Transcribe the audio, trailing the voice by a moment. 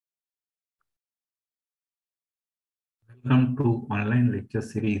Welcome to online lecture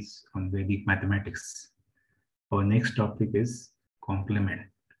series on Vedic mathematics. Our next topic is complement.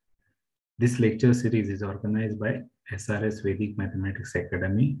 This lecture series is organized by SRS Vedic Mathematics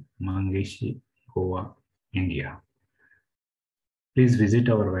Academy, Mangeshi, Goa, India. Please visit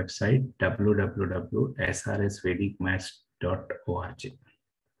our website www.srsvedicmaths.org.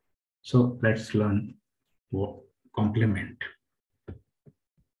 So let's learn complement.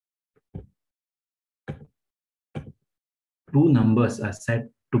 Two numbers are said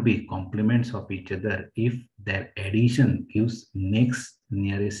to be complements of each other if their addition gives next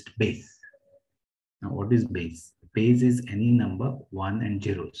nearest base. Now, what is base? Base is any number 1 and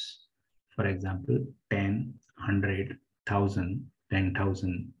zeros. For example, 10, 100, 1000,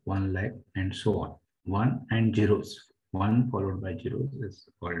 10,000, 1 lakh, and so on. 1 and zeros. 1 followed by zeros is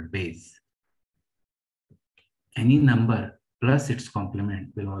called base. Any number plus its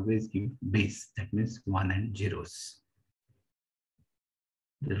complement will always give base. That means 1 and zeros.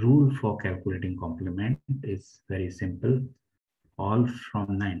 The rule for calculating complement is very simple. All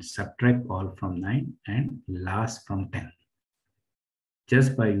from 9, subtract all from 9 and last from 10.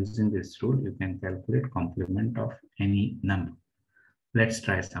 Just by using this rule, you can calculate complement of any number. Let's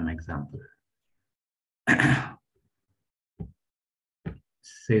try some example.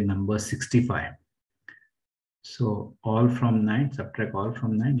 Say number 65. So all from 9, subtract all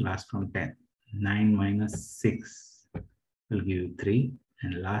from 9, last from 10. 9 minus 6 will give you 3.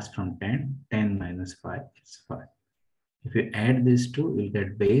 And last from 10, 10 minus 5 is 5. If you add these two, you'll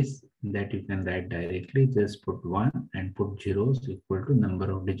get base that you can write directly. Just put 1 and put zeros equal to number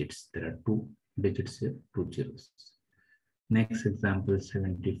of digits. There are 2 digits here, 2 zeros. Next example,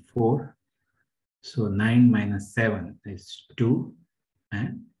 74. So 9 minus 7 is 2.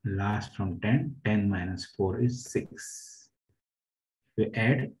 And last from 10, 10 minus 4 is 6. If you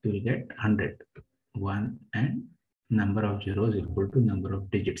add, you'll get 100. 1 and number of zeros equal to number of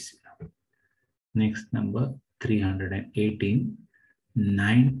digits. Next number 318.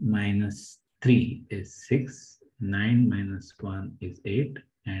 9 minus 3 is 6. 9 minus 1 is 8.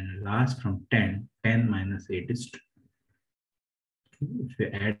 And last from 10, 10 minus 8 is 2. If you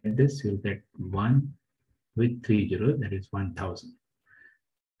add this, you'll get 1 with 3 zeros, that is 1000.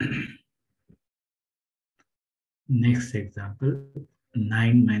 Next example,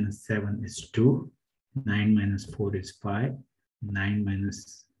 9 minus 7 is 2. 9 minus 4 is 5, 9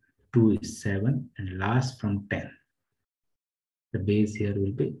 minus 2 is 7, and last from 10. The base here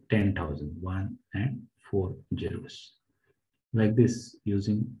will be 10,000, 1 and 4 zeros. Like this,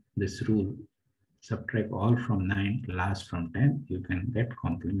 using this rule, subtract all from 9, last from 10, you can get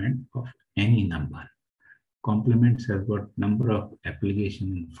complement of any number. Complements have got number of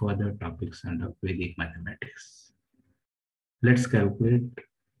applications in further topics under Vedic mathematics. Let's calculate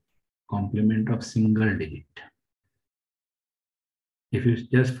complement of single digit. If you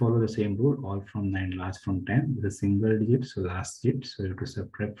just follow the same rule, all from 9, last from 10, the single digit, so last digit, so you have to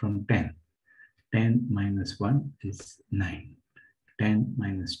subtract from 10. 10 minus 1 is 9. 10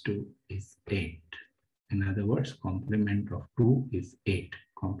 minus 2 is 8. In other words, complement of 2 is 8.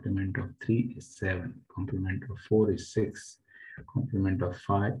 Complement of 3 is 7. Complement of 4 is 6. Complement of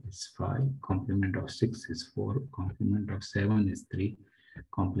 5 is 5. Complement of 6 is 4. Complement of 7 is 3.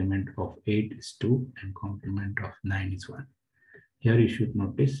 Complement of 8 is 2 and complement of 9 is 1. Here you should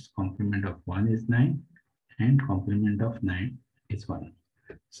notice complement of 1 is 9 and complement of 9 is 1.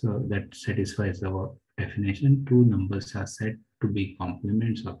 So that satisfies our definition. Two numbers are said to be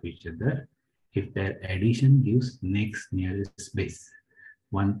complements of each other if their addition gives next nearest base.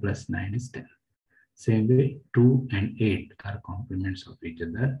 1 plus 9 is 10. Same way, 2 and 8 are complements of each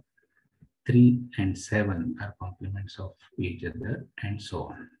other. 3 and 7 are complements of each other, and so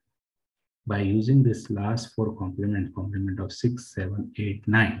on. By using this last 4 complement of 6, 7, 8,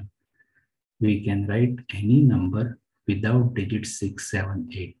 9, we can write any number without digits 6, 7,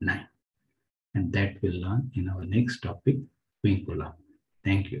 8, 9. And that we'll learn in our next topic, vincula.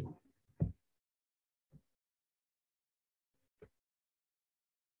 Thank you.